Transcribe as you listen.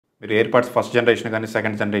మీరు AirPods first generation కానీ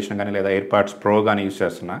second generation కానీ లేదా AirPods Pro కానీ యూస్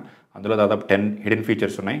చేస్తున్నా అందులో దాదాపు 10 హిడెన్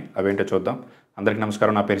ఫీచర్స్ ఉన్నాయి. అవేంటో చూద్దాం. అందరికీ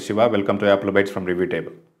నమస్కారం. నా పేరు Shiva. Welcome to Apple bytes from review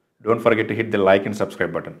table. Don't forget to hit the like and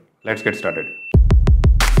subscribe button. Let's get started.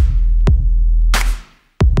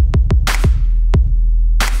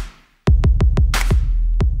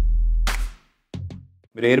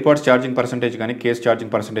 మీరు AirPods ఛార్జింగ్ పర్సెంటేజ్ కానీ కేస్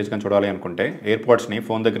ఛార్జింగ్ పర్సెంటేజ్ కానీ చూడాలి అనుకుంటే AirPodsని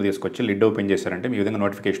ఫోన్ దగ్గర తీసుకొచ్చి లిడ్ ఓపెన్ చేశారంటే మీ విధంగా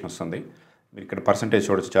నోటిఫికేషన్ వస్తుంది. మీరు ఇక్కడ పర్సెంటేజ్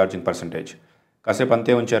చూడొచ్చు, ఛార్జింగ్ పర్సెంటేజ్. కాసేపు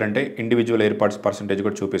అంతే ఉంచారంటే ఇండివిజువల్ AirPods పర్సెంటేజ్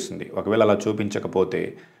కూడా చూపిస్తుంది. ఒకవేళ అలా చూపించకపోతే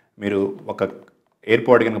మీరు ఒక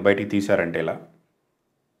ఎయిర్పాడ్ కనుక బయటికి తీశారంటే ఇలా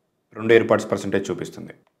 2 AirPods పర్సెంటేజ్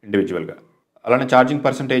చూపిస్తుంది ఇండివిజువల్గా. అలానే ఛార్జింగ్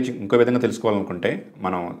పర్సెంటేజ్ ఇంకో విధంగా తెలుసుకోవాలనుకుంటే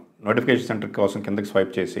మనం నోటిఫికేషన్ సెంటర్ కోసం కిందకి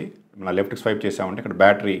స్వైప్ చేసి మన లెఫ్ట్కి స్వైప్ చేసామంటే ఇక్కడ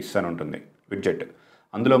బ్యాటరీస్ అని ఉంటుంది విడ్జెట్.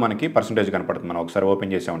 అందులో మనకి పర్సెంటేజ్ కనపడుతుంది. మనం ఒకసారి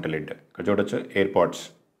ఓపెన్ చేసామంటే లిడ్ ఇక్కడ చూడొచ్చు AirPods.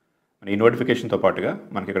 ఈ నోటిఫికేషన్తో పాటుగా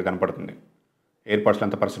మనకి ఇక్కడ కనపడుతుంది AirPodsలో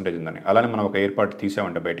ఎంత పర్సెంటేజ్ ఉందని. అలానే మనం ఒక AirPod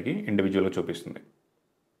తీసామంటే బయటికి ఇండివిజువల్గా చూపిస్తుంది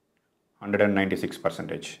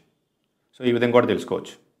 196%. సో ఈ విధంగా కూడా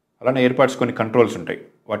తెలుసుకోవచ్చు. అలానే AirPods కొన్ని కంట్రోల్స్ ఉంటాయి.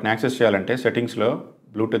 వాటిని యాక్సెస్ చేయాలంటే సెట్టింగ్స్లో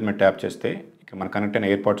బ్లూటూత్ మీద ట్యాప్ చేస్తే ఇక్కడ మన కనెక్ట్ అయిన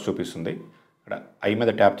AirPods చూపిస్తుంది. ఇక్కడ ఐ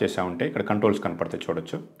మీద ట్యాప్ చేసామంటే ఇక్కడ కంట్రోల్స్ కనపడతాయి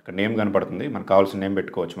చూడొచ్చు. ఇక్కడ నేమ్ కనపడుతుంది. మనకు కావాల్సిన నేమ్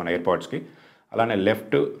పెట్టుకోవచ్చు మన AirPodsకి. అలానే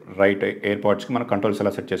లెఫ్ట్ రైట్ AirPodsకి మన కంట్రోల్స్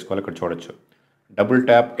ఎలా సెట్ చేసుకోవాలి ఇక్కడ చూడొచ్చు. డబుల్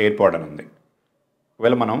ట్యాప్ AirPod అని ఉంది.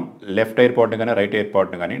 ఒకవేళ మనం లెఫ్ట్ AirPodని కానీ రైట్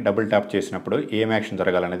AirPodని కానీ డబుల్ ట్యాప్ చేసినప్పుడు ఏం యాక్షన్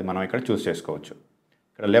జరగాలనేది మనం ఇక్కడ చూస్ చేసుకోవచ్చు.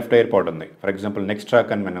 ఇక్కడ లెఫ్ట్ AirPod ఉంది. ఫర్ ఎగ్జాంపుల్ నెక్స్ట్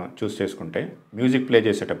ట్రాక్ అని మనం చూస్ చేసుకుంటే మ్యూజిక్ ప్లే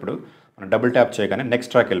చేసేటప్పుడు మనం డబుల్ ట్యాప్ చేయగానే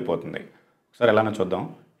నెక్స్ట్ ట్రాక్ వెళ్ళిపోతుంది. ఒకసారి ఎలానో చూద్దాం.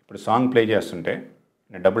 ఇప్పుడు సాంగ్ ప్లే చేస్తుంటే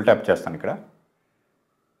నేను డబుల్ ట్యాప్ చేస్తాను. ఇక్కడ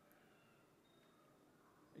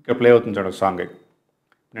ప్లే అవుతుంది చూడండి సాంగ్.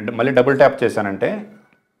 నేను మళ్ళీ డబుల్ ట్యాప్ చేశానంటే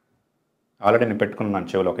ఆల్రెడీ నేను పెట్టుకున్నాను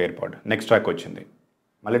చెవిలో ఒక AirPod, నెక్స్ట్ ట్రాక్ వచ్చింది.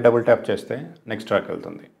 మళ్ళీ డబుల్ ట్యాప్ చేస్తే నెక్స్ట్ ట్రాక్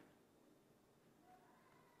వెళ్తుంది.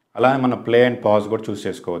 అలానే మనం ప్లే అండ్ పాజ్ కూడా చూస్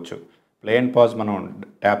చేసుకోవచ్చు. ప్లే అండ్ పాజ్ మనం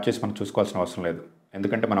ట్యాప్ చేసి మనం చూసుకోవాల్సిన అవసరం లేదు.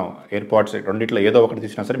 ఎందుకంటే మనం AirPods రెండిట్లో ఏదో ఒకటి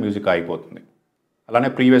తీసినా సరే మ్యూజిక్ ఆగిపోతుంది.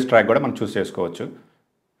 అలానే ప్రీవియస్ ట్రాక్ కూడా మనం చూస్ చేసుకోవచ్చు.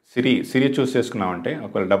 సిరి చూస్ చేసుకున్నామంటే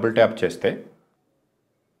ఒకవేళ డబుల్ ట్యాప్ చేస్తే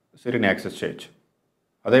సిరిని యాక్సెస్ చేయొచ్చు.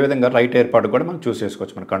 అదేవిధంగా రైట్ AirPod కూడా మనం చూస్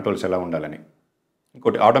చేసుకోవచ్చు మన కంట్రోల్స్ ఎలా ఉండాలని.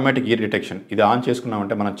 ఇంకోటి ఆటోమేటిక్ ఇయర్ డిటెక్షన్. ఇది ఆన్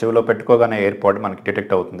చేసుకున్నామంటే మనం చెవిలో పెట్టుకోగానే AirPod మనకి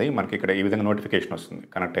డిటెక్ట్ అవుతుంది. మనకి ఇక్కడ ఈ విధంగా నోటిఫికేషన్ వస్తుంది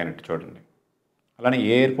కనెక్ట్ అయినట్టు చూడండి. అలానే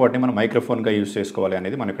ఏ AirPodని మనం మైక్రోఫోన్గా యూస్ చేసుకోవాలి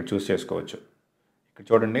అనేది మనం ఇక్కడ చూస్ చేసుకోవచ్చు. ఇక్కడ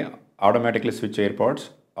చూడండి automatically switch AirPods,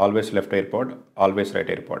 always left AirPod, always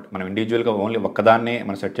right AirPod. మనం ఇండివిజువల్గా ఓన్లీ ఒక్కదాన్నే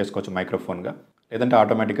మనం సెట్ చేసుకోవచ్చు మైక్రోఫోన్గా. లేదంటే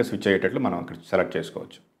ఆటోమేటిక్గా స్విచ్ అయ్యేటట్లు మనం ఇక్కడ సెలెక్ట్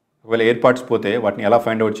చేసుకోవచ్చు. ఒకవేళ AirPods పోతే వాటిని ఎలా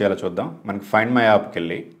ఫైండ్ అవుట్ చేయాలో చూద్దాం. మనకి ఫైండ్ మై యాప్కి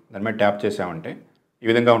వెళ్ళి దాని మీద ట్యాప్ చేసామంటే ఈ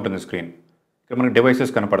విధంగా ఉంటుంది స్క్రీన్. ఇక్కడ మనకి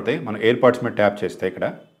డివైసెస్ కనపడతాయి. మనం AirPods మీద ట్యాప్ చేస్తే ఇక్కడ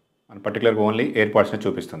మన పర్టికులర్గా ఓన్లీ AirPodsని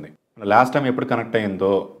చూపిస్తుంది. మన లాస్ట్ టైం ఎప్పుడు కనెక్ట్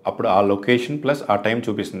అయ్యిందో అప్పుడు ఆ లొకేషన్ ప్లస్ ఆ టైం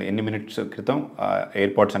చూపిస్తుంది. ఎన్ని మినిట్స్ క్రితం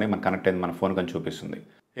AirPods అనేది మనకు కనెక్ట్ అయింది మన ఫోన్ కానీ చూపిస్తుంది.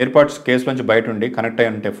 AirPods కేసులోంచి బయట ఉండి కనెక్ట్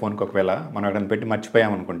అయ్యి ఉంటే ఫోన్కి ఒకవేళ మనం ఎక్కడ పెట్టి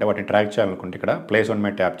మర్చిపోయామనుకుంటే వాటిని ట్రాక్ చేయాలనుకుంటే ఇక్కడ ప్లేస్ వన్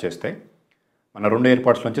మీద ట్యాప్ చేస్తే మన 2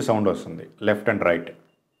 AirPods నుంచి సౌండ్ వస్తుంది లెఫ్ట్ అండ్ రైట్.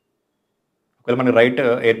 ఒకవేళ మనకి రైట్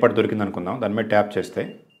AirPod దొరికింది అనుకుందాం, దాని మీద ట్యాప్ చేస్తే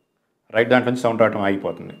రైట్ దాంట్లో నుంచి సౌండ్ రావడం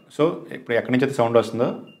ఆగిపోతుంది. సో ఇప్పుడు ఎక్కడి నుంచి అయితే సౌండ్ వస్తుందో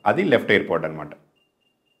అది లెఫ్ట్ AirPod అనమాట.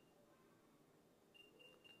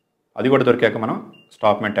 అది కూడా దొరికాక మనం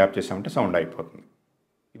స్టాప్ మీద ట్యాప్ చేసామంటే సౌండ్ అయిపోతుంది.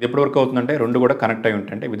 ఇది ఎప్పుడు వరకు అవుతుందంటే 2 కూడా కనెక్ట్ అయి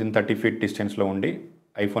ఉంటే విదిన్ 30 feet డిస్టెన్స్లో ఉండి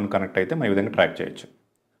ఐఫోన్ కనెక్ట్ అయితే మనం ఈ విధంగా ట్రాక్ చేయొచ్చు.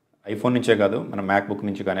 ఐఫోన్ నుంచే కాదు మన మ్యాక్బుక్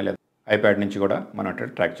నుంచి కానీ లేదా ఐప్యాడ్ నుంచి కూడా మనం అట్లా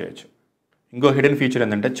ట్రాక్ చేయొచ్చు. ఇంకో హిడెన్ ఫీచర్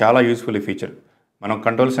ఏంటంటే చాలా యూస్ఫుల్ ఈ ఫీచర్. మనం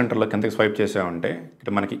కంట్రోల్ సెంటర్లో కిందకి స్వైప్ చేసామంటే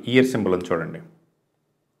ఇక్కడ మనకి ఇయర్ సింబల్ ఉంది చూడండి.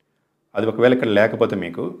 అది ఒకవేళ ఇక్కడ లేకపోతే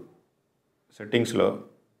మీకు సెట్టింగ్స్లో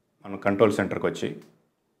మనం కంట్రోల్ సెంటర్కి వచ్చి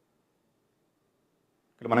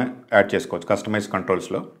ఇక్కడ మనం యాడ్ చేసుకోవచ్చు. కస్టమైజ్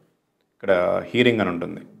కంట్రోల్స్లో ఇక్కడ హీరింగ్ అని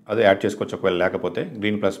ఉంటుంది, అది యాడ్ చేసుకోవచ్చు. ఒకవేళ లేకపోతే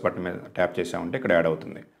గ్రీన్ ప్లస్ బటన్ మీద ట్యాప్ చేసామంటే ఇక్కడ యాడ్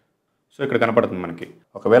అవుతుంది. సో ఇక్కడ కనపడుతుంది మనకి.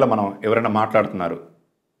 ఒకవేళ మనం ఎవరైనా మాట్లాడుతున్నారు,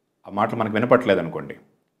 ఆ మాటలు మనకు వినపట్లేదు అనుకోండి,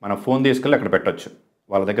 మన ఫోన్ తీసుకెళ్ళి అక్కడ పెట్టవచ్చు.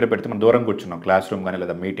 వాళ్ళ దగ్గర పెడితే మనం దూరం కూర్చున్నాం, క్లాస్ రూమ్ కానీ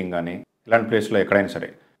లేదా మీటింగ్ కానీ ఇలాంటి ప్లేస్లో ఎక్కడైనా సరే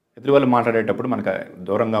ఎదురు వాళ్ళు మాట్లాడేటప్పుడు మనకు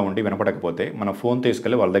దూరంగా ఉండి వినపడకపోతే మన ఫోన్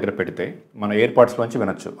తీసుకెళ్ళి వాళ్ళ దగ్గర పెడితే మన AirPodsలోంచి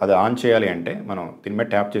వినొచ్చు. అది ఆన్ చేయాలి అంటే మనం దీని మీద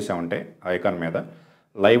ట్యాప్ చేసామంటే ఐకాన్ మీద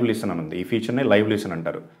లైవ్ లిసన్ అని ఉంది. ఈ ఫీచర్ని లైవ్ లిసన్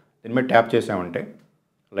అంటారు. దీని మీద ట్యాప్ చేసామంటే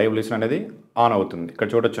లైవ్ లిసన్ అనేది ఆన్ అవుతుంది. ఇక్కడ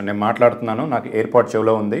చూడొచ్చు నేను మాట్లాడుతున్నాను, నాకు AirPod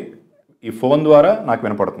చెవిలో ఉంది, ఈ ఫోన్ ద్వారా నాకు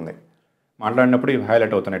వినపడుతుంది. మాట్లాడినప్పుడు ఇవి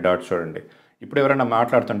హైలైట్ అవుతున్నాయి డాట్స్ చూడండి. ఇప్పుడు ఎవరైనా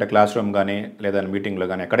మాట్లాడుతుంటే క్లాస్ రూమ్ కానీ లేదా మీటింగ్లో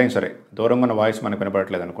కానీ ఎక్కడైనా సరే దూరంగా ఉన్న వాయిస్ మనకు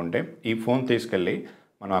వినపడట్లేదు అనుకుంటే ఈ ఫోన్ తీసుకెళ్ళి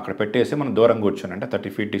మనం అక్కడ పెట్టేసి మనం దూరం కూర్చొని అంటే 30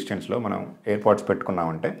 feet డిస్టెన్స్లో మనం AirPods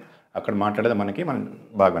పెట్టుకున్నామంటే అక్కడ మాట్లాడేది మనకి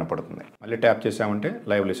బాగా వినపడుతుంది. మళ్ళీ ట్యాప్ చేసామంటే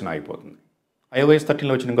లైవ్ లిసన్ అయిపోతుంది. iOS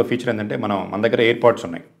 13లో వచ్చిన ఇంకో ఫీచర్ ఏంటంటే మన దగ్గర AirPods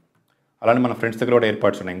ఉన్నాయి. అలానే మన ఫ్రెండ్స్ దగ్గర కూడా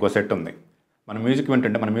ఎయిర్పాడ్స్ ఉన్నాయి, ఇంకో సెట్ ఉంది. మన మ్యూజిక్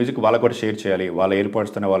వింటుంటే మన మ్యూజిక్ వాళ్ళకు కూడా షేర్ చేయాలి, వాళ్ళ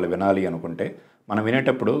ఎయిర్పాడ్స్తోనే వాళ్ళు వినాలి అనుకుంటే మనం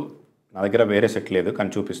వినేటప్పుడు నా దగ్గర వేరే సెట్ లేదు కానీ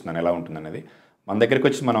చూపిస్తున్నాను ఎలా ఉంటుందనేది. మన దగ్గరికి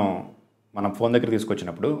వచ్చి మన ఫోన్ దగ్గర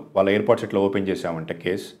తీసుకొచ్చినప్పుడు వాళ్ళ ఎయిర్పాడ్స్ ఇట్లా ఓపెన్ చేసామంటే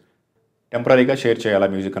కేస్ టెంపరీగా షేర్ చేయాలా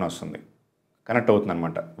మ్యూజిక్ అని వస్తుంది, కనెక్ట్ అవుతుంది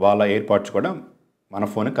అనమాట. వాళ్ళ ఎయిర్పాడ్స్ కూడా మన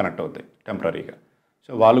ఫోన్కి కనెక్ట్ అవుతాయి టెంపరీగా.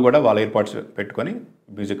 సో వాళ్ళు కూడా వాళ్ళ ఎయిర్పాడ్స్ పెట్టుకొని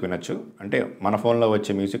మ్యూజిక్ వినొచ్చు. అంటే మన ఫోన్లో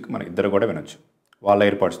వచ్చే మ్యూజిక్ మన ఇద్దరు కూడా వినొచ్చు వాళ్ళ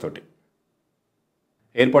ఎయిర్పాడ్స్ తోటి.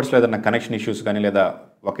 ఎయిర్పాడ్స్లో ఏదైనా కనెక్షన్ ఇష్యూస్ కానీ లేదా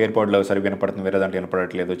ఒక ఎయిర్పాడ్లో సరిగ్గా వినపడుతుంది, వేరే దాంట్లో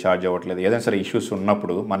వినపడట్లేదు, ఛార్జ్ అవ్వట్లేదు, ఏదైనా సరే ఇష్యూస్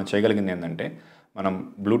ఉన్నప్పుడు మనం చేయగలిగింది ఏంటంటే మనం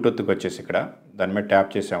బ్లూటూత్కి వచ్చేసి ఇక్కడ దాని మీద ట్యాప్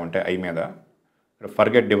చేసామంటే ఐ మీద ఇక్కడ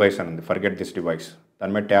ఫర్గెట్ డివైస్ అని ఉంది, ఫర్గెట్ దిస్ డివైస్,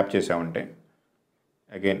 దాని మీద ట్యాప్ చేసామంటే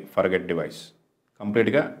అగైన్ ఫర్గెట్ డివైస్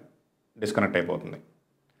కంప్లీట్గా డిస్కనెక్ట్ అయిపోతుంది.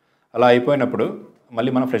 అలా అయిపోయినప్పుడు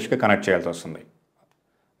మళ్ళీ మనం ఫ్రెష్గా కనెక్ట్ చేయాల్సి వస్తుంది.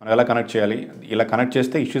 మనం ఎలా కనెక్ట్ చేయాలి, ఇలా కనెక్ట్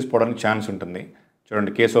చేస్తే ఇష్యూస్ పోవడానికి ఛాన్స్ ఉంటుంది.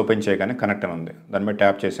 చూడండి, కేసు ఓపెన్ చేయగానే కనెక్ట్ అని ఉంది, దాని మీద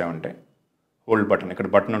ట్యాప్ చేసామంటే హోల్డ్ బటన్, ఇక్కడ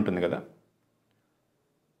బటన్ ఉంటుంది కదా.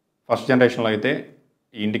 ఫస్ట్ జనరేషన్లో అయితే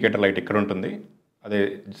ఈ ఇండికేటర్ లైట్ ఇక్కడ ఉంటుంది, అదే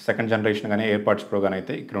సెకండ్ జనరేషన్ కానీ ఎయిర్పాడ్స్ ప్రో కానీ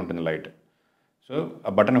అయితే ఇక్కడ ఉంటుంది లైట్. సో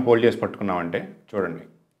ఆ బటన్ హోల్డ్ చేసి పట్టుకున్నామంటే చూడండి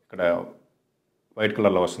ఇక్కడ వైట్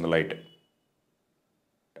కలర్లో వస్తుంది లైట్.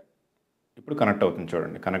 ఇప్పుడు కనెక్ట్ అవుతుంది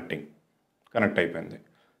చూడండి, కనెక్ట్ అయిపోయింది.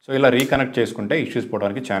 సో ఇలా రీకనెక్ట్ చేసుకుంటే ఇష్యూస్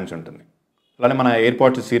పోవడానికి ఛాన్స్ ఉంటుంది. అలానే మన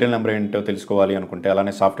ఎయిర్పాడ్స్ సీరియల్ నెంబర్ ఏంటో తెలుసుకోవాలి అనుకుంటే,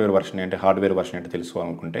 అలానే సాఫ్ట్వేర్ వర్షన్ ఏంటి, హార్డ్వేర్ వర్షన్ ఏంటో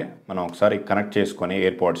తెలుసుకోవాలనుకుంటే మనం ఒకసారి కనెక్ట్ చేసుకొని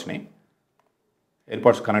ఎయిర్పాడ్స్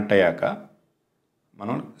కనెక్ట్ అయ్యాక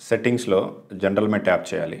మనం సెట్టింగ్స్లో జనరల్ మీద ట్యాప్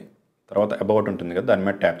చేయాలి. తర్వాత అబౌట్ ఉంటుంది కదా, దాని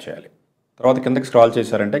మీద ట్యాప్ చేయాలి. తర్వాత కిందకి స్క్రాల్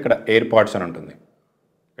చేశారంటే ఇక్కడ ఎయిర్పాడ్స్ అని ఉంటుంది,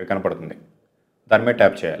 ఇక్కడ కనపడుతుంది, దాని మీద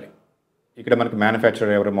ట్యాప్ చేయాలి. ఇక్కడ మనకి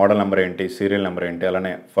మ్యానుఫ్యాక్చరర్ ఎవరు, మోడల్ నెంబర్ ఏంటి, సీరియల్ నెంబర్ ఏంటి,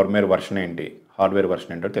 అలానే ఫర్మ్వేర్ వర్షన్ ఏంటి, హార్డ్వేర్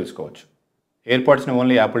వర్షన్ ఏంటో తెలుసుకోవచ్చు. ఎయిర్పాడ్స్ని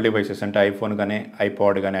ఓన్లీ యాపిల్ డివైసెస్ అంటే ఐఫోన్ కానీ,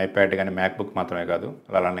 ఐపాడ్ కానీ, ఐప్యాడ్ కానీ, మ్యాక్బుక్ మాత్రమే కాదు,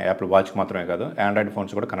 అలానే యాపిల్ వాచ్కి మాత్రమే కాదు, ఆండ్రాయిడ్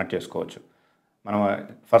ఫోన్స్ కూడా కనెక్ట్ చేసుకోవచ్చు. మనం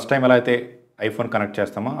ఫస్ట్ టైం ఎలా అయితే ఐఫోన్ కనెక్ట్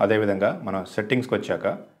చేస్తామో అదేవిధంగా మనం సెట్టింగ్స్కి వచ్చాక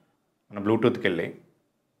మన బ్లూటూత్కి వెళ్ళి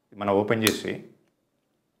మనం ఓపెన్ చేసి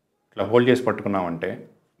ఇట్లా హోల్డ్ చేసి పట్టుకున్నామంటే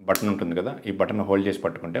బటన్ ఉంటుంది కదా, ఈ బటన్ హోల్డ్ చేసి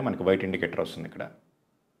పట్టుకుంటే మనకి వైట్ ఇండికేటర్ వస్తుంది ఇక్కడ.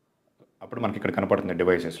 అప్పుడు మనకి ఇక్కడ కనపడుతుంది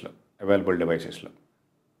డివైసెస్లో, అవైలబుల్ డివైసెస్లో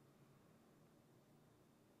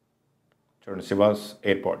చూడండి శివాస్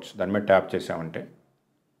ఎయిర్పాడ్స్, దాని మీద ట్యాప్ చేసామంటే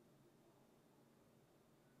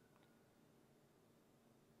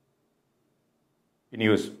ఇన్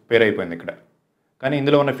యూస్ పేర్ అయిపోయింది ఇక్కడ. కానీ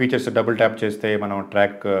ఇందులో ఉన్న ఫీచర్స్ డబుల్ ట్యాప్ చేస్తే మనం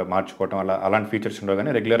ట్రాక్ మార్చుకోవటం అలాంటి ఫీచర్స్ ఉండవు,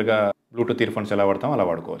 కానీ రెగ్యులర్గా బ్లూటూత్ ఇయర్ ఫోన్స్ ఎలా వాడతాం అలా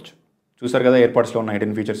వాడుకోవచ్చు. చూసారు కదా ఎయిర్పాడ్స్లో ఉన్న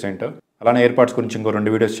హిడెన్ ఫీచర్స్ ఏంటో. అలానే ఎయిర్పాడ్స్ గురించి ఇంకో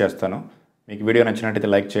 2 వీడియోస్ చేస్తాను. మీకు వీడియో నచ్చినట్టయితే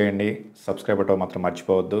లైక్ చేయండి, సబ్స్క్రైబ్ అవ్వడం మాత్రం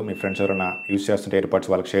మర్చిపోవద్దు. మీ ఫ్రెండ్స్ ఎవరైనా యూస్ చేస్తుంటే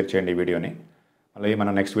ఎయిర్పాడ్స్ వాళ్ళకి షేర్ చేయండి ఈ వీడియోని. అలాగే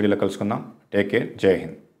మనం నెక్స్ట్ వీడియోలో కలుసుకుందాం. టేక్ కేర్, జై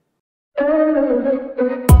హింద్.